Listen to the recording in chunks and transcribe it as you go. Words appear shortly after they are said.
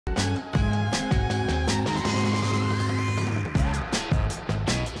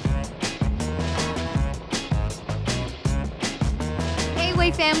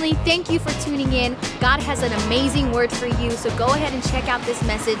Parkway family, thank you for tuning in. God has an amazing word for you, so go ahead and check out this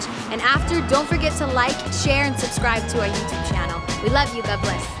message. And after, don't forget to like, share, and subscribe to our YouTube channel. We love you. God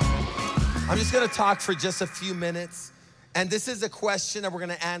bless. I'm just going to talk for just a few minutes. And this is a question that we're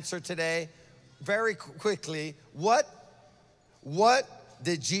going to answer today very quickly. Why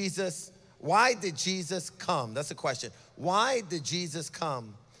did Jesus come? That's the question. Why did Jesus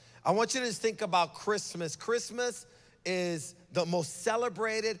come? I want you to just think about Christmas. Christmas is the most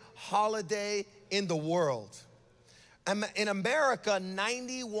celebrated holiday in the world. In America,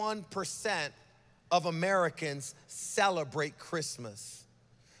 91% of Americans celebrate Christmas.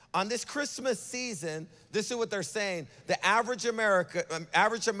 On this Christmas season, this is what they're saying. The average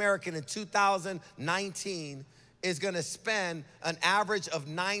American in 2019 is gonna spend an average of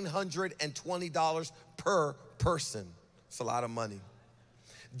 $920 per person. It's a lot of money.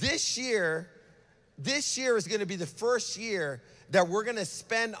 This year is gonna be the first year that we're gonna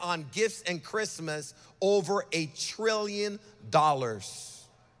spend on gifts and Christmas over $1 trillion.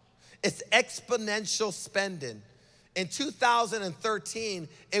 It's exponential spending. In 2013,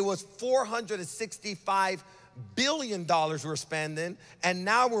 it was $465 billion we're spending, and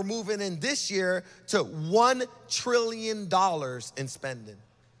now we're moving in this year to $1 trillion in spending.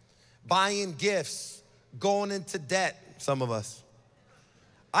 Buying gifts, going into debt, some of us.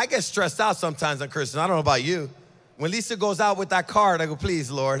 I get stressed out sometimes on Christmas. I don't know about you. When Lisa goes out with that card, I go,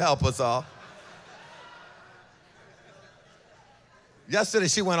 please, Lord, help us all. Yesterday,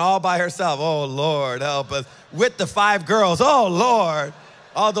 she went all by herself. Oh, Lord, help us. With the 5 girls. Oh, Lord.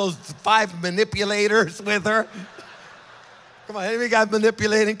 All those 5 manipulators with her. Come on, anybody got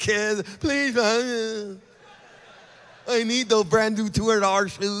manipulating kids? Please, I need those brand new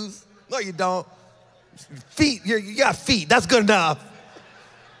 $200 shoes. No, you don't. Feet, you got feet. That's good enough.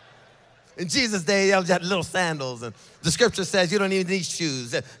 In Jesus' day, they had little sandals. And the scripture says you don't even need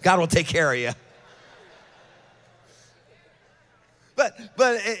shoes. God will take care of you. But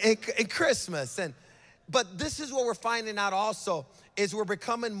in Christmas, but this is what we're finding out also, is we're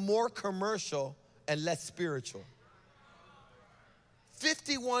becoming more commercial and less spiritual.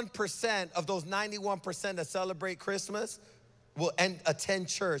 51% of those 91% that celebrate Christmas will attend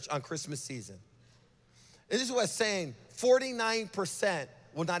church on Christmas season. And this is what it's saying, 49%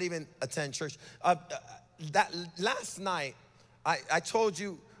 will not even attend church. Last night, I told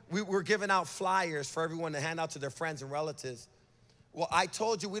you we were giving out flyers for everyone to hand out to their friends and relatives. Well, I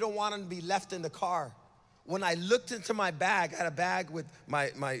told you we don't want them to be left in the car. When I looked into my bag, I had a bag with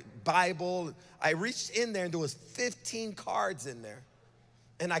my Bible. I reached in there and there was 15 cards in there.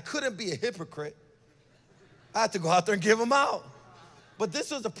 And I couldn't be a hypocrite. I had to go out there and give them out. But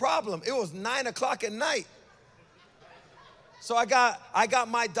this was the problem. It was 9 o'clock at night. So I got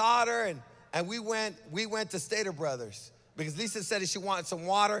my daughter and we went to Stater Brothers because Lisa said that she wanted some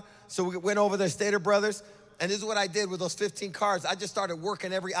water. So we went over there to Stater Brothers. And this is what I did with those 15 cards. I just started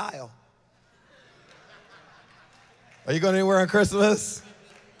working every aisle. Are you going anywhere on Christmas?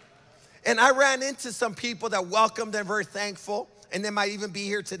 And I ran into some people that welcomed and very thankful, and they might even be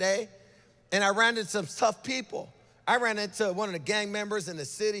here today. And I ran into some tough people. I ran into one of the gang members in the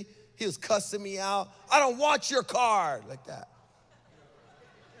city. He was cussing me out. I don't want your card, like that.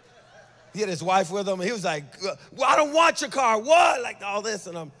 He had his wife with him, and he was like, well, I don't want your card, what? Like all this,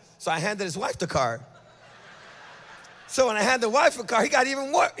 and so I handed his wife the card. So when I handed the wife a card, he got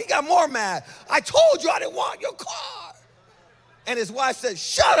more mad. I told you I didn't want your card. And his wife said,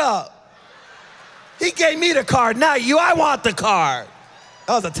 shut up. He gave me the card, not you, I want the card.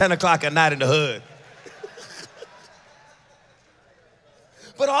 That was at 10 o'clock at night in the hood.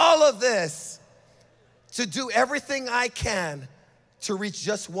 But all of this to do everything I can to reach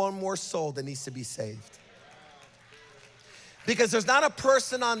just one more soul that needs to be saved. Because there's not a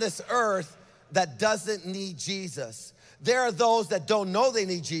person on this earth that doesn't need Jesus. There are those that don't know they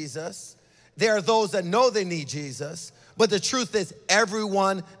need Jesus. There are those that know they need Jesus. But the truth is,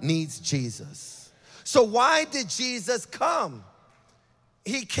 everyone needs Jesus. So why did Jesus come?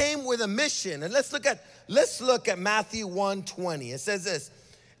 He came with a mission. And let's look at Matthew 1:20. It says this,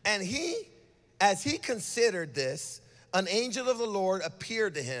 and as he considered this, an angel of the Lord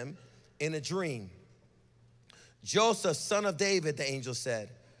appeared to him in a dream. Joseph, son of David, the angel said,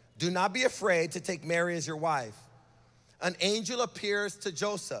 do not be afraid to take Mary as your wife. An angel appears to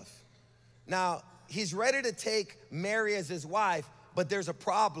Joseph. Now, he's ready to take Mary as his wife, but there's a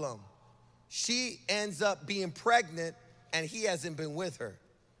problem. She ends up being pregnant, and he hasn't been with her.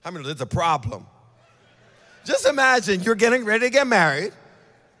 How many know there's a problem? Just imagine you're getting ready to get married,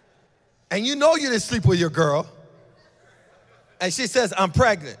 and you know you didn't sleep with your girl, and she says, I'm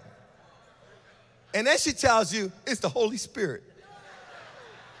pregnant. And then she tells you, it's the Holy Spirit.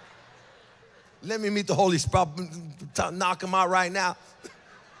 Let me meet the Holy Spirit. Knock him out right now.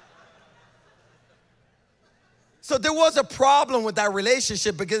 So there was a problem with that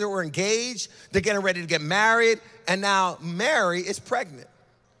relationship because they were engaged, they're getting ready to get married, and now Mary is pregnant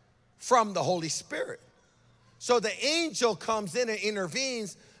from the Holy Spirit. So the angel comes in and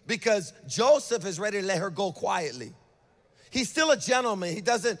intervenes because Joseph is ready to let her go quietly. He's still a gentleman. He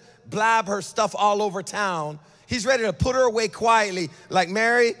doesn't blab her stuff all over town. He's ready to put her away quietly. Like,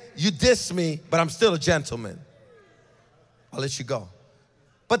 Mary, you diss me, but I'm still a gentleman. I'll let you go.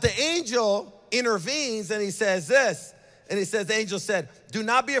 But the angel intervenes and he says this. And he says, the angel said, do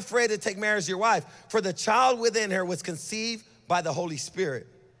not be afraid to take Mary as your wife, for the child within her was conceived by the Holy Spirit.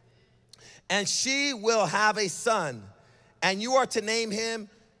 And she will have a son, and you are to name him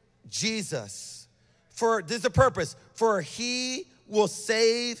Jesus. For this is the purpose, for he will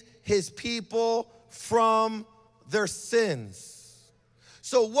save his people from their sins.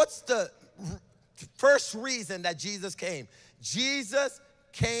 So what's the first reason that Jesus came? Jesus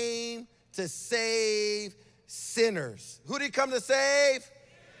came to save sinners. Who did he come to save?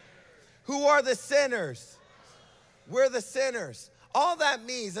 Who are the sinners? We're the sinners. All that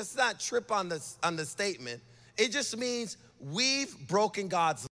means, let's not trip on the statement. It just means we've broken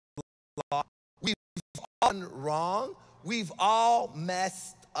God's law. We've done wrong. We've all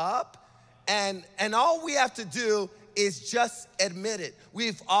messed up. And all we have to do is just admit it.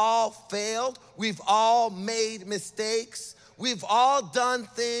 We've all failed. We've all made mistakes. We've all done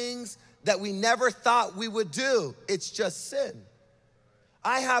things that we never thought we would do. It's just sin.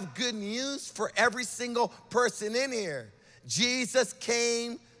 I have good news for every single person in here. Jesus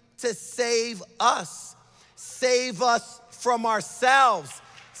came to save us from ourselves,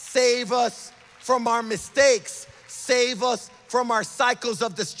 save us from our mistakes, save us from our cycles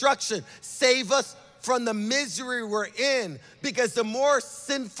of destruction, save us from the misery we're in. Because the more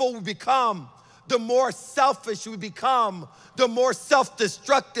sinful we become, the more selfish we become, the more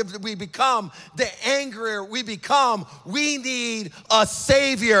self-destructive we become, the angrier we become. We need a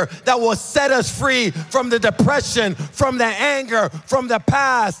Savior that will set us free from the depression, from the anger, from the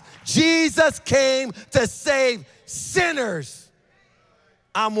past. Jesus came to save sinners.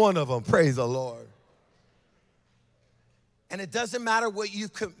 I'm one of them, praise the Lord. And it doesn't matter what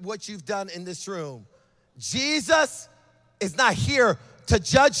you've done in this room. Jesus is not here to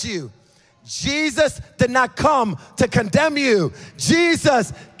judge you. Jesus did not come to condemn you.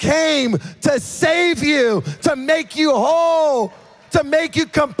 Jesus came to save you, to make you whole, to make you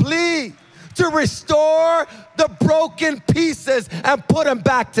complete, to restore the broken pieces and put them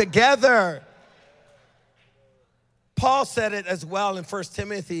back together. Paul said it as well in 1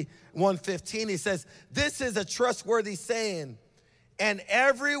 Timothy 1:15. He says, this is a trustworthy saying, and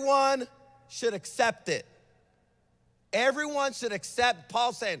everyone should accept it. Everyone should accept.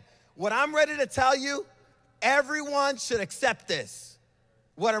 Paul saying, what I'm ready to tell you, everyone should accept this,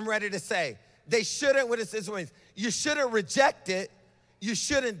 what I'm ready to say. They shouldn't, what it means, you shouldn't reject it, you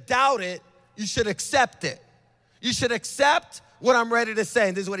shouldn't doubt it, you should accept it. You should accept what I'm ready to say,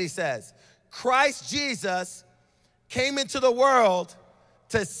 and this is what he says. Christ Jesus came into the world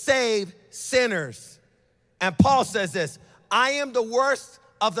to save sinners. And Paul says this, I am the worst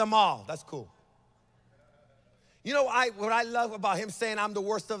of them all. That's cool. You know what I love about him saying I'm the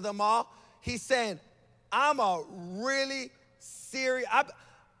worst of them all? He's saying, I'm a really serious,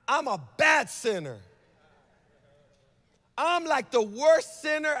 I'm a bad sinner. I'm like the worst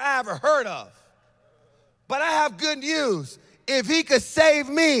sinner I ever heard of. But I have good news. If he could save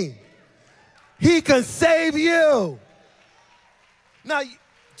me, he can save you. Now,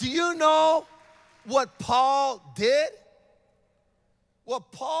 do you know what Paul did?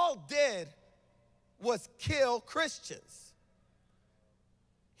 What Paul did was kill Christians.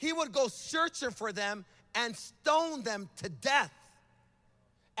 He would go searching for them and stone them to death.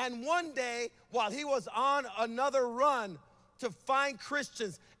 And one day, while he was on another run to find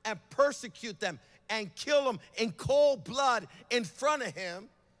Christians and persecute them and kill them in cold blood in front of him,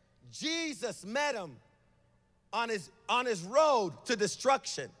 Jesus met him on his road to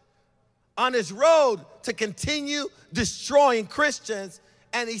destruction, on his road to continue destroying Christians.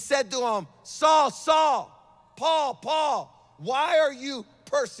 And he said to him, Saul, Saul, Paul, Paul, why are you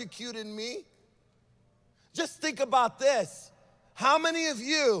persecuting me? Just think about this. How many of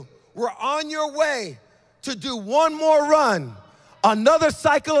you were on your way to do one more run, another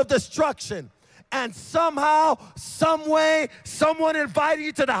cycle of destruction, and somehow, some way, someone invited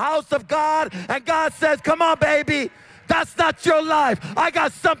you to the house of God, and God says, come on, baby, that's not your life. I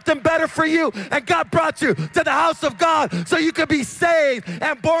got something better for you. And God brought you to the house of God so you could be saved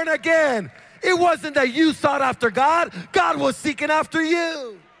and born again. It wasn't that you sought after God. God was seeking after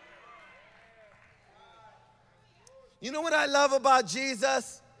you. You know what I love about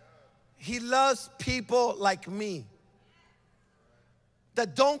Jesus? He loves people like me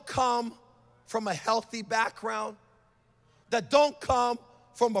that don't come from a healthy background, that don't come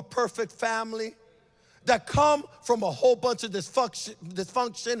from a perfect family, that come from a whole bunch of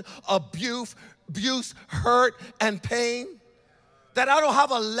dysfunction, abuse, hurt, and pain. That I don't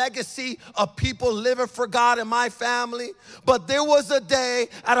have a legacy of people living for God in my family. But there was a day,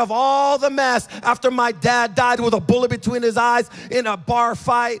 out of all the mess, after my dad died with a bullet between his eyes in a bar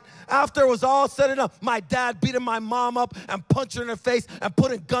fight, after it was all said and done, my dad beating my mom up and punching her in her face and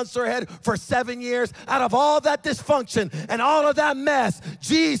putting guns to her head for 7 years. Out of all that dysfunction and all of that mess,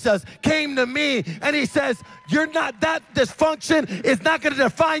 Jesus came to me and he says, you're not, that dysfunction is not going to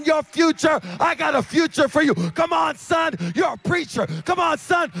define your future. I got a future for you. Come on, son, you're a preacher. Come on,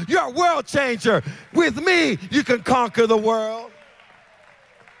 son, you're a world changer. With me, you can conquer the world.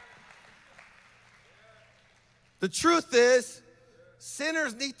 The truth is,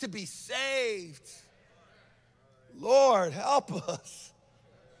 sinners need to be saved. Lord, help us.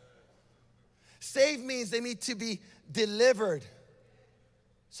 Saved means they need to be delivered.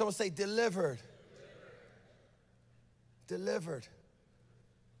 Someone say delivered. Delivered.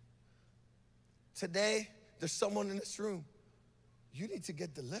 Today, there's someone in this room. You need to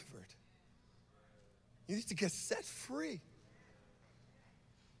get delivered. You need to get set free.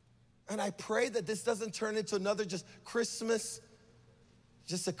 And I pray that this doesn't turn into another just a Christmas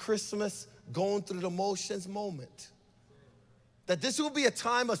going through the motions moment. That this will be a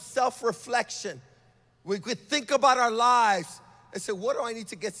time of self-reflection. We could think about our lives and say, what do I need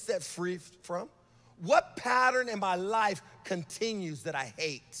to get set free from? What pattern in my life continues that I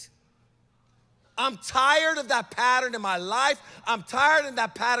hate? I'm tired of that pattern in my life. I'm tired of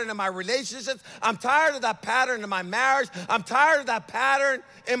that pattern in my relationships. I'm tired of that pattern in my marriage. I'm tired of that pattern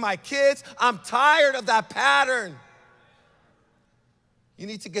in my kids. I'm tired of that pattern. You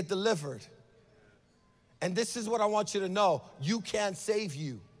need to get delivered. And this is what I want you to know. You can't save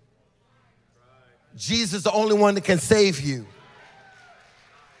you. Jesus is the only one that can save you.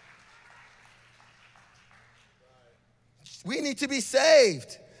 We need to be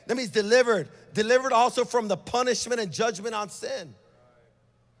saved. That means delivered. Delivered also from the punishment and judgment on sin.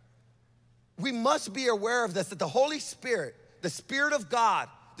 We must be aware of this, that the Holy Spirit, the Spirit of God,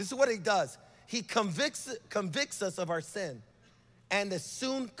 this is what he does. He convicts us of our sin and the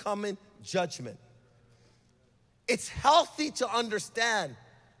soon coming judgment. It's healthy to understand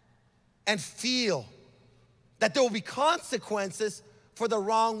and feel that there will be consequences for the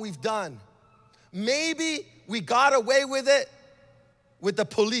wrong we've done. Maybe we got away with it with the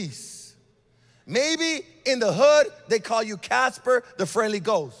police. Maybe in the hood, they call you Casper, the friendly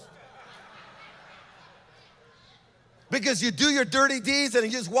ghost. Because you do your dirty deeds and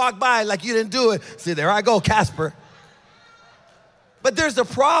you just walk by like you didn't do it. See, there I go, Casper. But there's a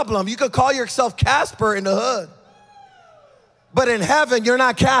problem. You could call yourself Casper in the hood. But in heaven, you're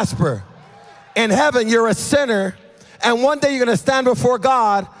not Casper. In heaven, you're a sinner. And one day you're gonna stand before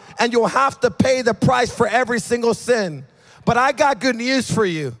God and you'll have to pay the price for every single sin. But I got good news for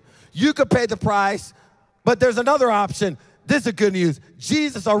you. You could pay the price, but there's another option. This is good news.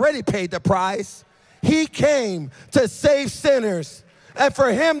 Jesus already paid the price. He came to save sinners. And for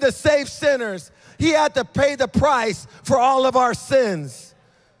him to save sinners, he had to pay the price for all of our sins.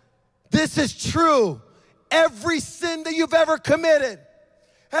 This is true. Every sin that you've ever committed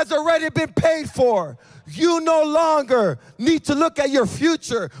has already been paid for. You no longer need to look at your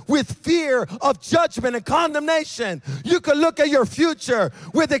future with fear of judgment and condemnation. You can look at your future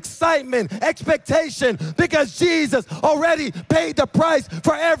with excitement, expectation, because Jesus already paid the price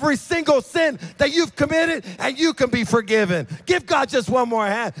for every single sin that you've committed, and you can be forgiven. Give God just one more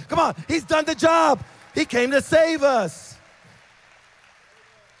hand. Come on, he's done the job. He came to save us.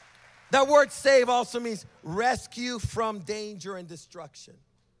 That word save also means rescue from danger and destruction.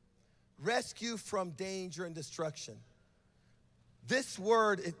 Rescue from danger and destruction. This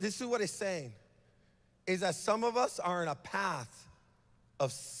word, this is what it's saying, is that some of us are in a path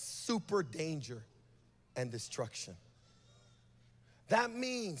of super danger and destruction. That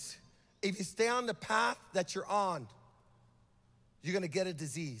means if you stay on the path that you're on, you're gonna get a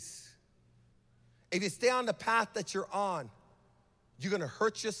disease. If you stay on the path that you're on, you're gonna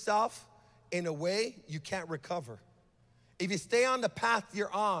hurt yourself in a way you can't recover. If you stay on the path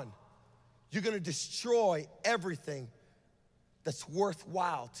you're on, you're gonna destroy everything that's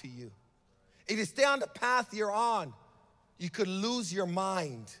worthwhile to you. If you stay on the path you're on, you could lose your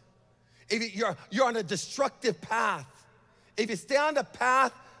mind. If you're on a destructive path, if you stay on the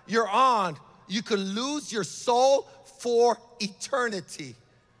path you're on, you could lose your soul for eternity.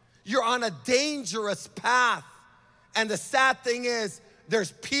 You're on a dangerous path. And the sad thing is,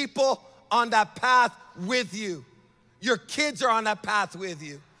 there's people on that path with you. Your kids are on that path with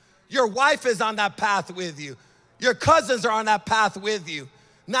you. Your wife is on that path with you. Your cousins are on that path with you.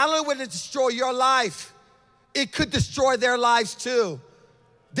 Not only will it destroy your life, it could destroy their lives too.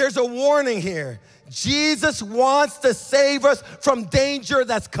 There's a warning here. Jesus wants to save us from danger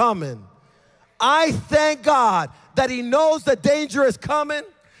that's coming. I thank God that he knows the danger is coming,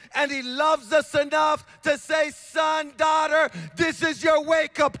 and he loves us enough to say, son, daughter, this is your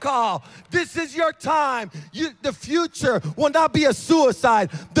wake-up call. This is your time. The future will not be a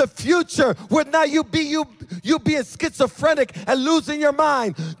suicide. The future will not you being schizophrenic and losing your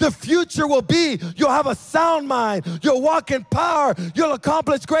mind. The future will be you'll have a sound mind. You'll walk in power. You'll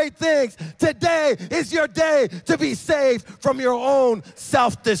accomplish great things. Today is your day to be saved from your own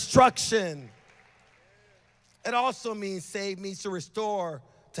self-destruction. It also means save means to restore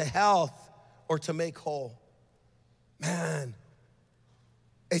to health or to make whole. Man,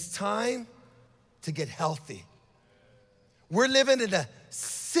 it's time to get healthy. We're living in a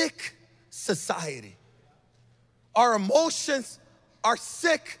sick society. Our emotions are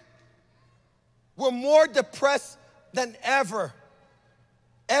sick. We're more depressed than ever.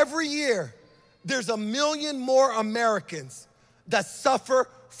 Every year, there's 1 million more Americans that suffer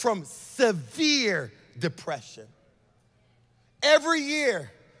from severe depression. Every year,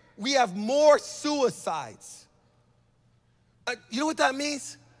 we have more suicides. You know what that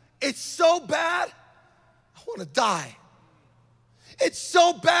means? It's so bad, I want to die. It's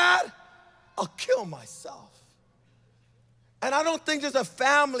so bad, I'll kill myself. And I don't think there's a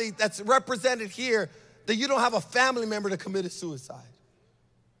family that's represented here that you don't have a family member that committed suicide.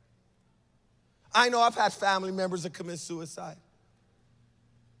 I know I've had family members that commit suicide.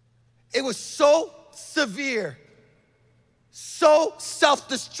 It was so severe, so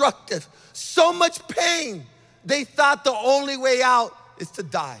self-destructive, so much pain, they thought the only way out is to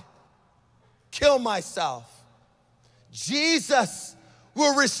die, kill myself. Jesus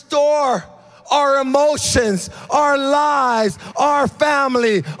will restore our emotions, our lives, our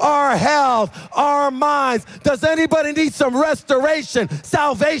family, our health, our minds. Does anybody need some restoration,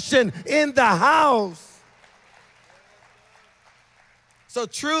 salvation in the house? So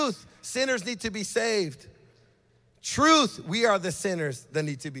truth, sinners need to be saved. Truth, we are the sinners that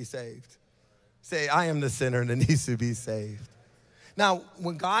need to be saved. Say, I am the sinner that needs to be saved. Now,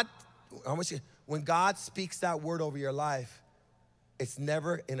 when God speaks that word over your life, it's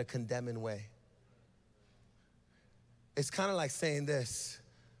never in a condemning way. It's kind of like saying this: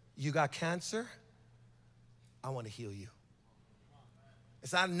 you got cancer, I want to heal you.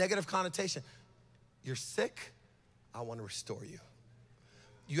 It's not a negative connotation. You're sick, I want to restore you.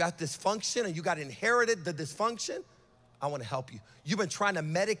 You have dysfunction and you got inherited the dysfunction, I want to help you. You've been trying to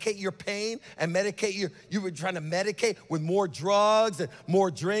medicate your pain and you've been trying to medicate with more drugs and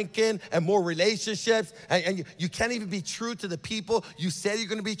more drinking and more relationships, and you can't even be true to the people you said you're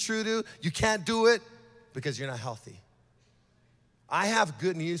gonna be true to. You can't do it because you're not healthy. I have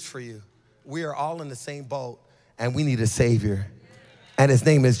good news for you. We are all in the same boat and we need a Savior. And his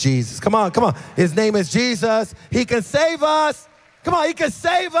name is Jesus. Come on, come on. His name is Jesus. He can save us. Come on, he can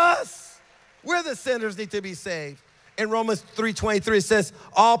save us. We're the sinners need to be saved. In Romans 3:23, it says,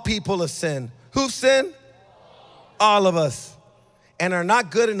 all people have sinned. Who've sinned? All of us. And are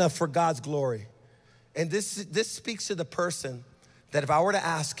not good enough for God's glory. And this speaks to the person that if I were to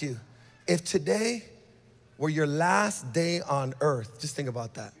ask you, if today were your last day on earth, just think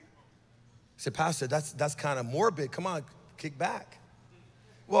about that. Say, Pastor, that's kind of morbid. Come on, kick back.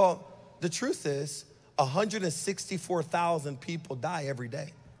 Well, the truth is, 164,000 people die every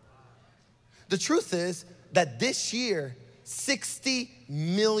day. The truth is that this year, 60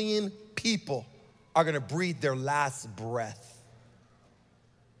 million people are gonna breathe their last breath.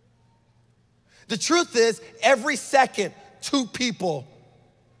 The truth is, every second, 2 people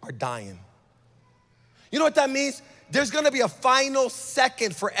are dying. You know what that means? There's gonna be a final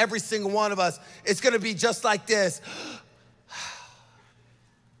second for every single one of us. It's gonna be just like this.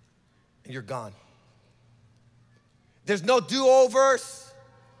 And you're gone. There's no do-overs.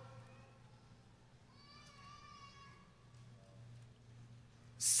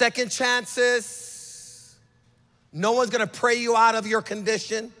 Second chances. No one's gonna pray you out of your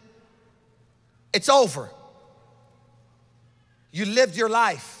condition. It's over. You lived your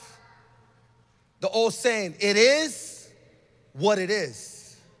life. The old saying, it is what it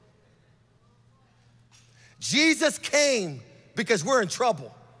is. Jesus came because we're in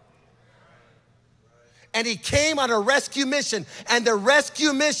trouble. And he came on a rescue mission, and the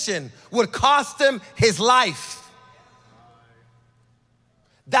rescue mission would cost him his life.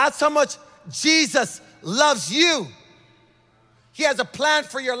 That's how much Jesus loves you. He has a plan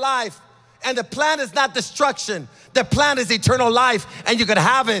for your life. And the plan is not destruction. The plan is eternal life, and you could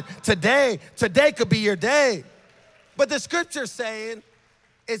have it today. Today could be your day. But the scripture's saying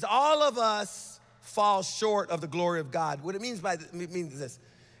is all of us fall short of the glory of God. What it means means this,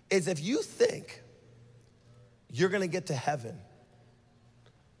 is if you think you're gonna get to heaven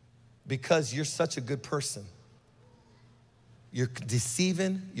because you're such a good person, you're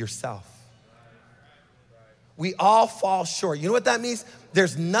deceiving yourself. We all fall short. You know what that means?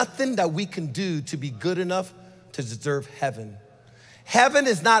 There's nothing that we can do to be good enough to deserve heaven. Heaven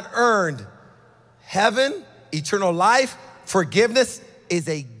is not earned. Heaven, eternal life, forgiveness is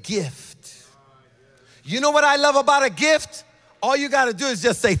a gift. You know what I love about a gift? All you gotta do is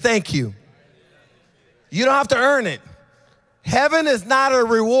just say thank you. You don't have to earn it. Heaven is not a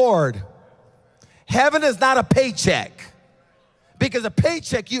reward. Heaven is not a paycheck. Because a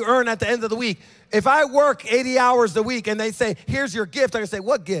paycheck you earn at the end of the week. If I work 80 hours a week and they say, here's your gift, I'm gonna say,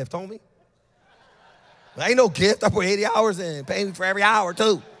 what gift, homie? Ain't no gift. I put 80 hours in, pay me for every hour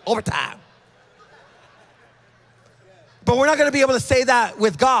too, overtime. But we're not gonna be able to say that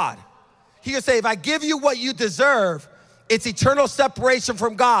with God. He gonna say, if I give you what you deserve, it's eternal separation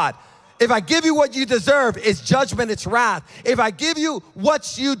from God. If I give you what you deserve, it's judgment, it's wrath. If I give you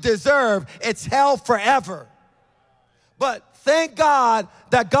what you deserve, it's hell forever. But thank God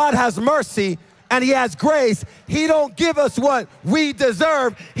that God has mercy and he has grace. He don't give us what we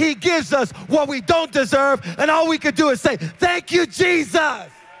deserve. He gives us what we don't deserve, and all we can do is say, thank you, Jesus.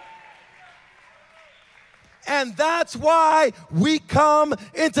 And that's why we come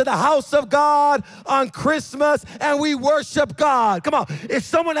into the house of God on Christmas and we worship God. Come on, if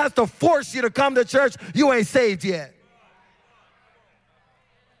someone has to force you to come to church, you ain't saved yet.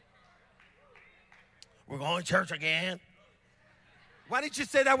 We're going to church again. Why didn't you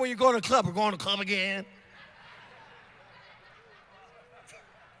say that when you're going to the club? We're going to the club again.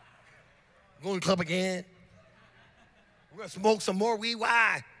 We're going to the club again. We're going to smoke some more weed.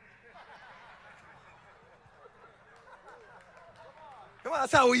 Why? Come on,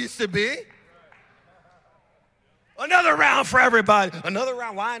 that's how we used to be. Another round for everybody. Another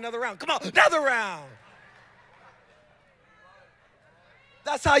round. Why another round? Come on, another round.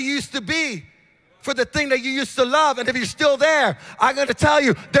 That's how you used to be for the thing that you used to love. And if you're still there, I'm going to tell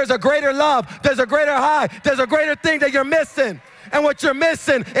you, there's a greater love, there's a greater high, there's a greater thing that you're missing. And what you're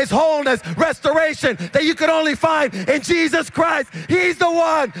missing is wholeness, restoration that you can only find in Jesus Christ. He's the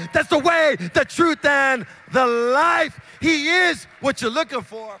one that's the way, the truth, and the life. He is what you're looking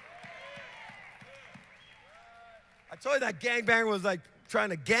for. I told you that gangbanger was like trying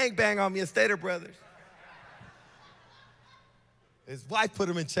to gangbang on me at Stater Brothers. His wife put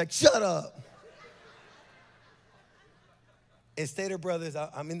him in check. Shut up. In Stater Brothers,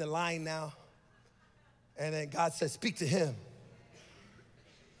 I'm in the line now. And then God said, speak to him.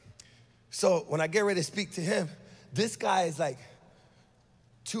 So when I get ready to speak to him, this guy is like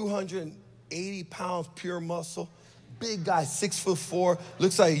 280 pounds, pure muscle. Big guy, 6'4",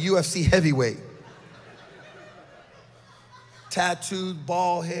 looks like a UFC heavyweight. Tattooed,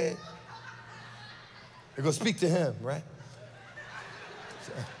 bald head. I go speak to him, right?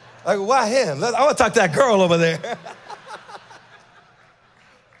 I go, why him? I want to talk to that girl over there.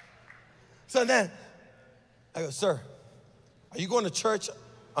 So then I go, sir, are you going to church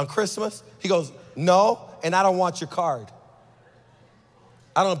on Christmas? He goes, no, and I don't want your card.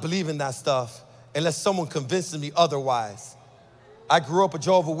 I don't believe in that stuff unless someone convinces me otherwise. I grew up a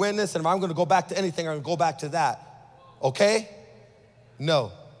Jehovah's Witness, and if I'm going to go back to anything, I'm going to go back to that. Okay?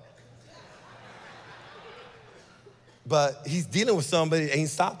 No. But he's dealing with somebody and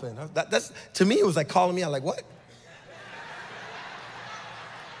he's stopping. That's, to me, it was like calling me out, like, what?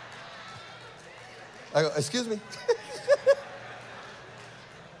 I go, excuse me?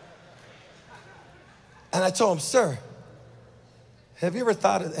 And I told him, sir, have you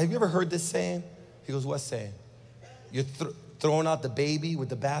ever heard this saying? He goes, what saying? You're throwing out the baby with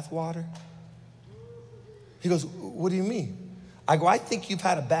the bathwater? He goes, what do you mean? I go, I think you've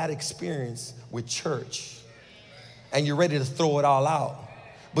had a bad experience with church and you're ready to throw it all out.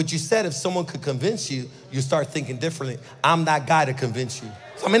 But you said if someone could convince you, you start thinking differently. I'm that guy to convince you.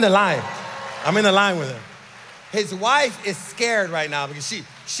 So I'm in the line. I'm in the line with him. His wife is scared right now because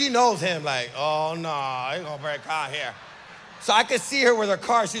she knows him like, oh no, I ain't gonna break out here. So I can see her with her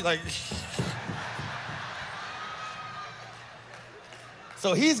car, she's like.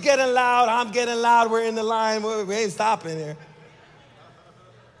 So he's getting loud, I'm getting loud, we're in the line, we ain't stopping here.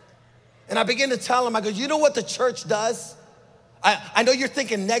 And I begin to tell him, I go, you know what the church does? I know you're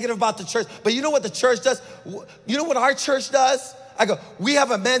thinking negative about the church, but you know what the church does? You know what our church does? I go, we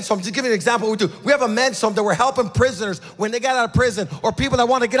have a men's home. Just give you an example of what we do. We have a men's home that we're helping prisoners when they get out of prison or people that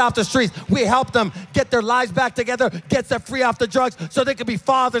want to get off the streets. We help them get their lives back together, get them free off the drugs so they can be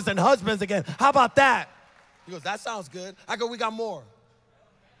fathers and husbands again. How about that? He goes, that sounds good. I go, we got more.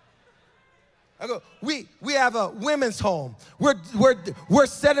 I go, we have a women's home. We're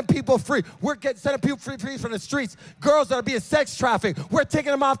setting people free. We're setting people free from the streets. Girls that are being sex trafficked, we're taking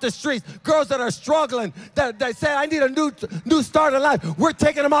them off the streets. Girls that are struggling, that say, I need a new start in life. We're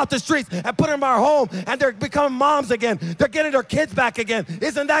taking them off the streets and putting them in our home, and they're becoming moms again. They're getting their kids back again.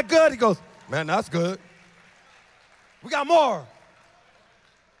 Isn't that good? He goes, man, that's good. We got more.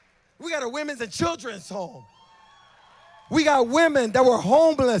 We got a women's and children's home. We got women that were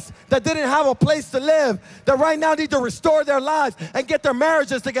homeless, that didn't have a place to live, that right now need to restore their lives and get their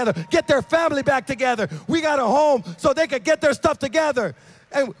marriages together, get their family back together. We got a home so they could get their stuff together.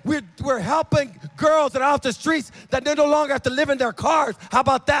 And we're helping girls that are off the streets that they no longer have to live in their cars. How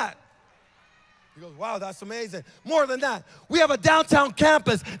about that? He goes, wow, that's amazing. More than that, we have a downtown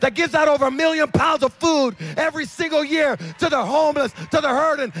campus that gives out over 1 million pounds of food every single year to the homeless, to the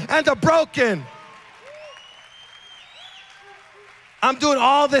hurting, and the broken. I'm doing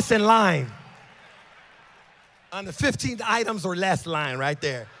all this in line. On the 15 items or less line right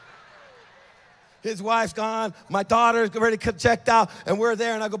there. His wife's gone, my daughter's already checked out, and we're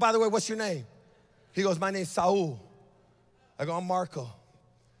there, and I go, by the way, what's your name? He goes, my name's Saul. I go, I'm Marco.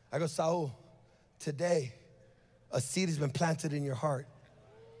 I go, Saul, today, a seed has been planted in your heart.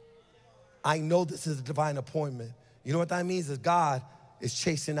 I know this is a divine appointment. You know what that means is God is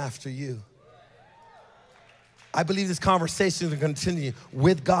chasing after you. I believe this conversation is going to continue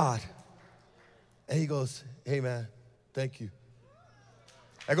with God. And he goes, hey, man, thank you.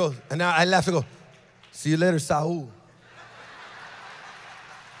 I go, and now I laugh and go, see you later, Saul.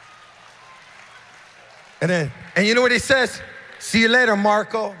 And you know what he says? See you later,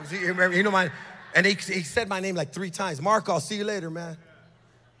 Marco. You know and he said my name like 3 times. Marco, I'll see you later, man.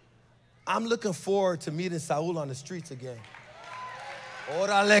 I'm looking forward to meeting Saul on the streets again.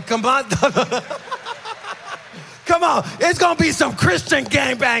 Orale, come on. Come on, it's gonna be some Christian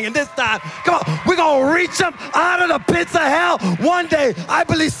gangbanging this time. Come on, we're gonna reach them out of the pits of hell. One day, I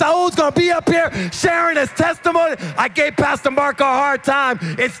believe Saul's gonna be up here sharing his testimony. I gave Pastor Mark a hard time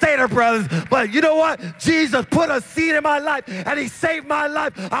in Stater Brothers, but you know what? Jesus put a seed in my life and he saved my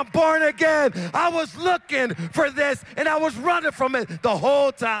life. I'm born again. I was looking for this and I was running from it the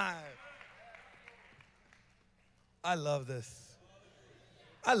whole time. I love this.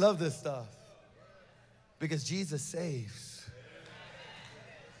 I love this stuff. Because Jesus saves.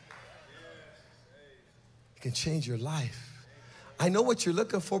 It can change your life. I know what you're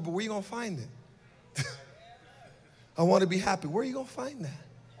looking for, but where are you going to find it? I want to be happy. Where are you going to find that?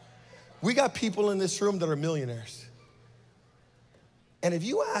 We got people in this room that are millionaires. And if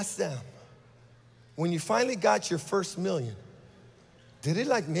you ask them, when you finally got your first million, did it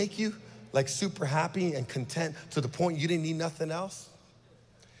like make you like super happy and content to the point you didn't need nothing else?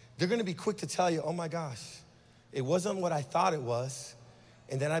 They're gonna be quick to tell you, oh my gosh, it wasn't what I thought it was.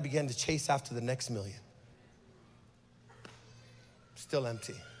 And then I began to chase after the next million. Still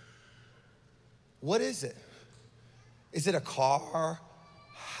empty. What is it? Is it a car,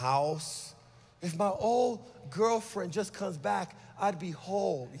 house? If my old girlfriend just comes back, I'd be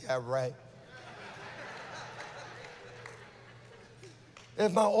whole. Yeah, right.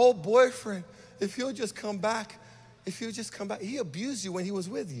 If my old boyfriend, if he'll just come back, he abused you when he was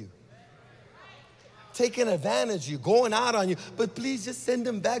with you. Taking advantage of you, going out on you. But please just send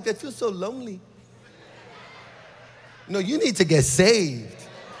him back. That feels so lonely. No, you need to get saved.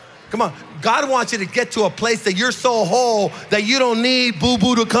 Come on, God wants you to get to a place that you're so whole that you don't need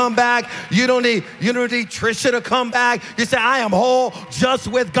boo-boo to come back. You don't need Trisha to come back. You say, I am whole just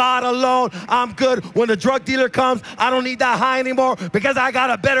with God alone. I'm good. When the drug dealer comes, I don't need that high anymore because I got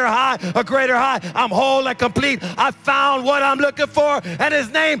a better high, a greater high. I'm whole and complete. I found what I'm looking for, and his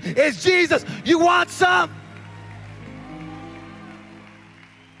name is Jesus. You want some?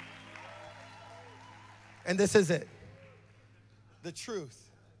 And this is it. The truth.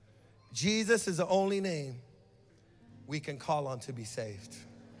 Jesus is the only name we can call on to be saved,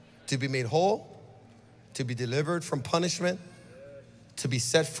 to be made whole, to be delivered from punishment, to be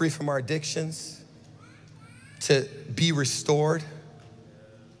set free from our addictions, to be restored.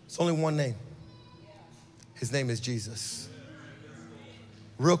 It's only one name. His name is Jesus.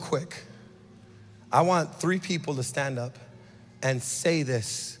 Real quick, I want 3 people to stand up and say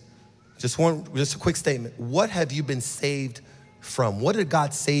this. Just a quick statement. What have you been saved from? What did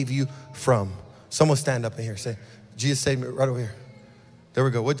God save you from? Someone stand up in here. Say, Jesus saved me right over here. There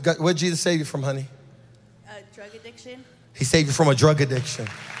we go. What did Jesus save you from, honey? Drug addiction. He saved you from a drug addiction.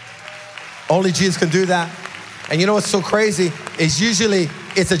 Only Jesus can do that. And you know what's so crazy is usually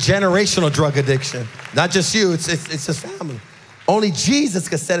it's a generational drug addiction. Not just you, it's his family. Only Jesus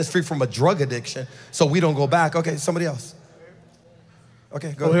can set us free from a drug addiction so we don't go back. Okay, somebody else.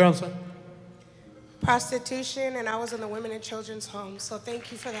 Okay, go ahead. Here, prostitution, and I was in the women and children's home, so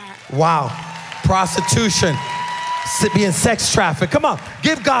thank you for that. Wow, prostitution, being sex trafficked. Come on,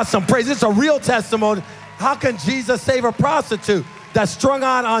 give God some praise. It's a real testimony. How can Jesus save a prostitute that's strung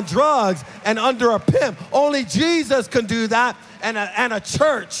out on drugs and under a pimp? Only Jesus can do that, and a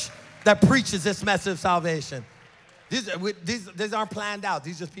church that preaches this message of salvation. These aren't planned out.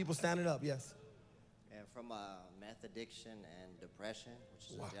 These are just people standing up, yes. And from meth addiction and depression, which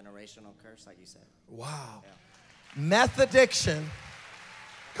is a generational curse, like you said. Wow. Yeah. Meth addiction,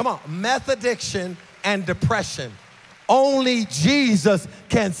 come on, meth addiction and depression. Only Jesus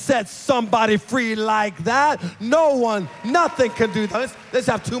can set somebody free like that. No one, nothing can do that. Let's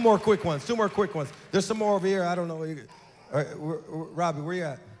have two more quick ones. There's some more over here. I don't know where you all right, Robbie, where you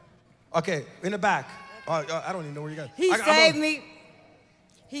at? Okay, in the back. I don't even know where you got.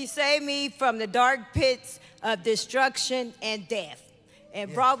 He saved me from the dark pits of destruction and death,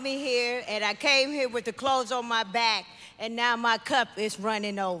 and brought me here, and I came here with the clothes on my back, and now my cup is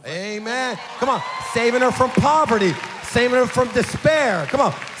running over. Amen. Come on, saving her from poverty, saving her from despair. Come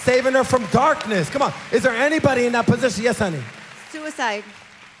on, saving her from darkness. Come on, is there anybody in that position? Yes, honey. Suicide.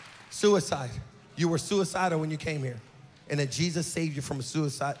 Suicide. You were suicidal when you came here. And that Jesus saved you from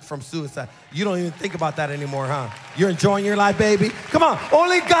suicide. You don't even think about that anymore, huh? You're enjoying your life, baby? Come on,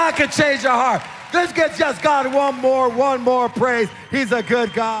 only God can change your heart. Let's get just God one more praise. He's a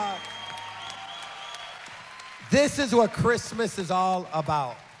good God. This is what Christmas is all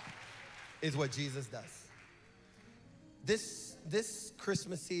about, is what Jesus does. This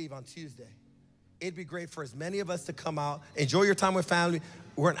Christmas Eve on Tuesday, it'd be great for as many of us to come out, enjoy your time with family.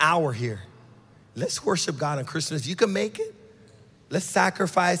 We're an hour here. Let's worship God on Christmas. If you can make it, let's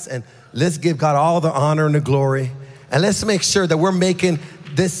sacrifice and let's give God all the honor and the glory. And let's make sure that we're making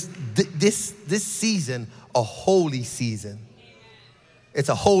this season a holy season. It's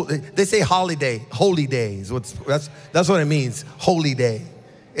a they say holiday, holy days. That's what it means, holy day.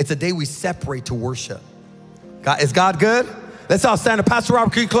 It's a day we separate to worship. God, is God good? Let's all stand up. Pastor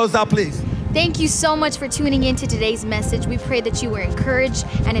Robert, can you close out, please? Thank you so much for tuning in to today's message. We pray that you were encouraged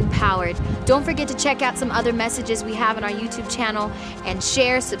and empowered. Don't forget to check out some other messages we have on our YouTube channel and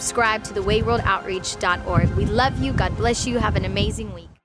subscribe to the wayworldoutreach.org. We love you. God bless you. Have an amazing week.